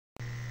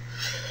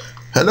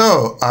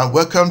Hello and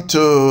welcome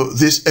to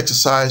this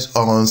exercise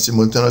on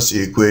simultaneous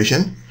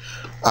equation.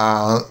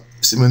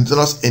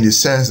 Simultaneous in the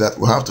sense that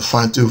we have to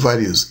find two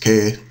values,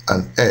 k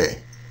and a,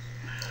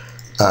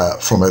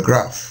 from a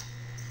graph.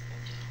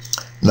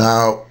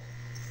 Now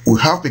we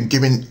have been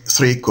given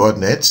three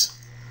coordinates,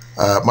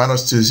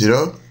 minus 2,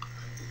 0,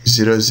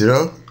 0,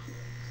 0,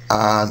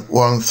 and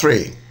 1,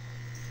 3.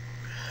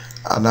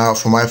 And now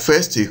for my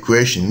first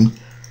equation,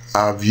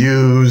 I've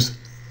used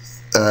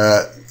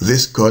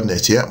this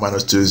coordinate here,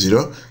 minus 2,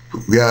 0,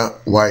 where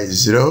y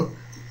is 0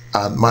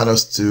 and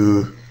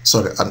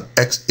and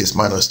x is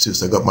minus 2,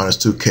 so I got minus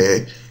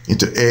 2k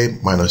into a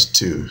minus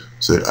 2.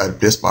 So I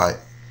replace my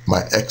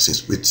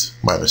x's with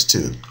minus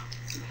 2.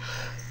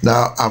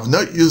 Now I've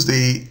not used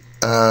the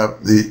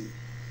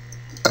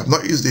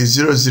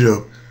 0,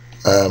 0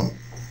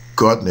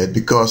 coordinate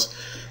because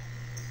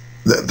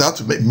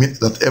that would mean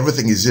that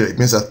everything is 0. It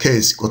means that k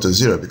is equal to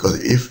 0, because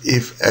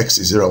if x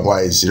is 0 and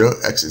y is 0,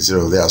 x is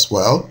 0 there as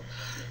well.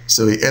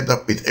 So we end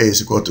up with a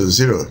is equal to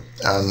 0,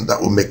 and that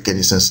won't make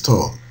any sense at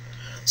all.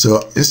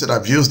 So instead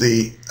I've used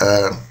the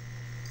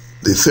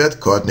third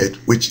coordinate,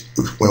 which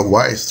when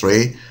y is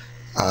 3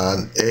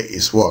 and a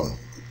is 1.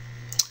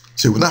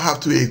 So we now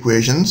have two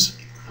equations,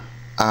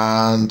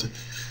 and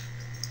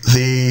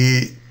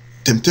the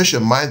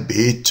temptation might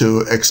be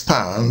to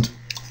expand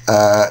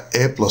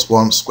a plus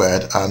 1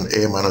 squared and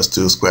a minus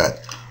 2 squared.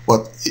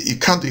 But you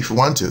can't do it if you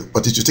want to,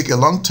 but it will take a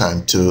long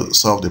time to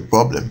solve the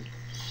problem.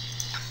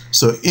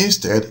 So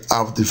instead,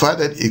 I've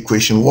divided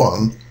equation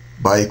 1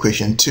 by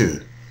equation 2.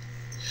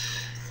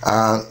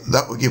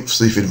 That will give,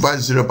 so if you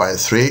divide 0 by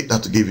 3,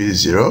 that will give you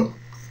 0.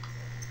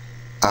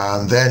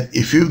 And then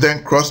if you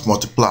then cross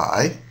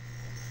multiply,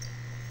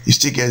 you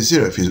still get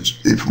 0. If you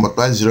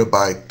multiply 0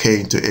 by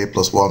k into a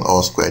plus 1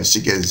 all squared, you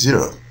still get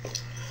 0.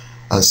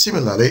 And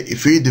similarly,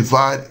 if we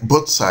divide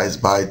both sides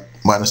by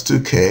minus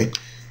 2k,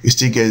 you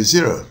still get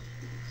 0.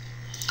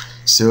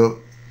 So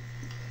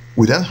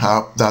we then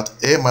have that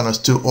a minus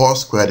 2 all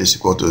squared is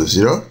equal to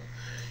 0.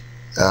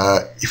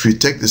 If you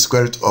take the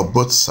square root of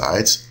both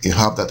sides, you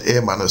have that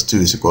a minus 2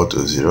 is equal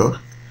to 0,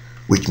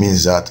 which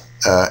means that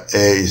a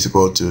is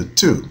equal to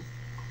 2.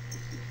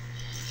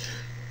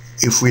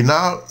 If we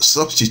now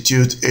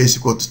substitute a is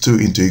equal to 2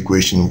 into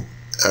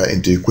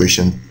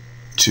equation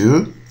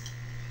 2,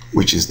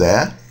 which is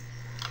there,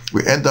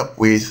 we end up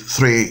with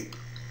 3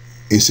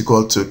 is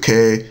equal to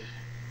k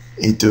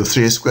into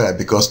 3 squared,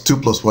 because 2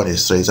 plus 1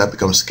 is 3, so that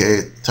becomes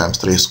k times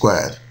 3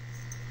 squared.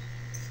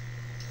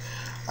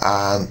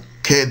 And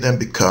k then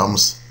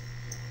becomes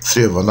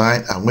 3 over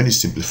 9, and when you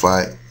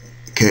simplify,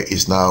 k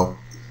is now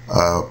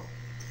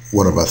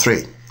 1 over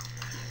 3.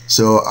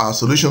 So our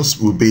solutions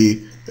will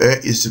be a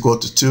is equal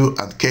to 2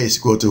 and k is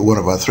equal to 1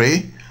 over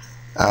 3.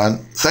 And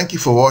thank you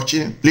for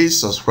watching. Please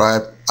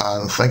subscribe,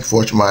 and thank you for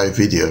watching my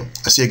video.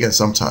 I'll see you again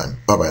sometime.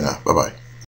 Bye bye now. Bye bye.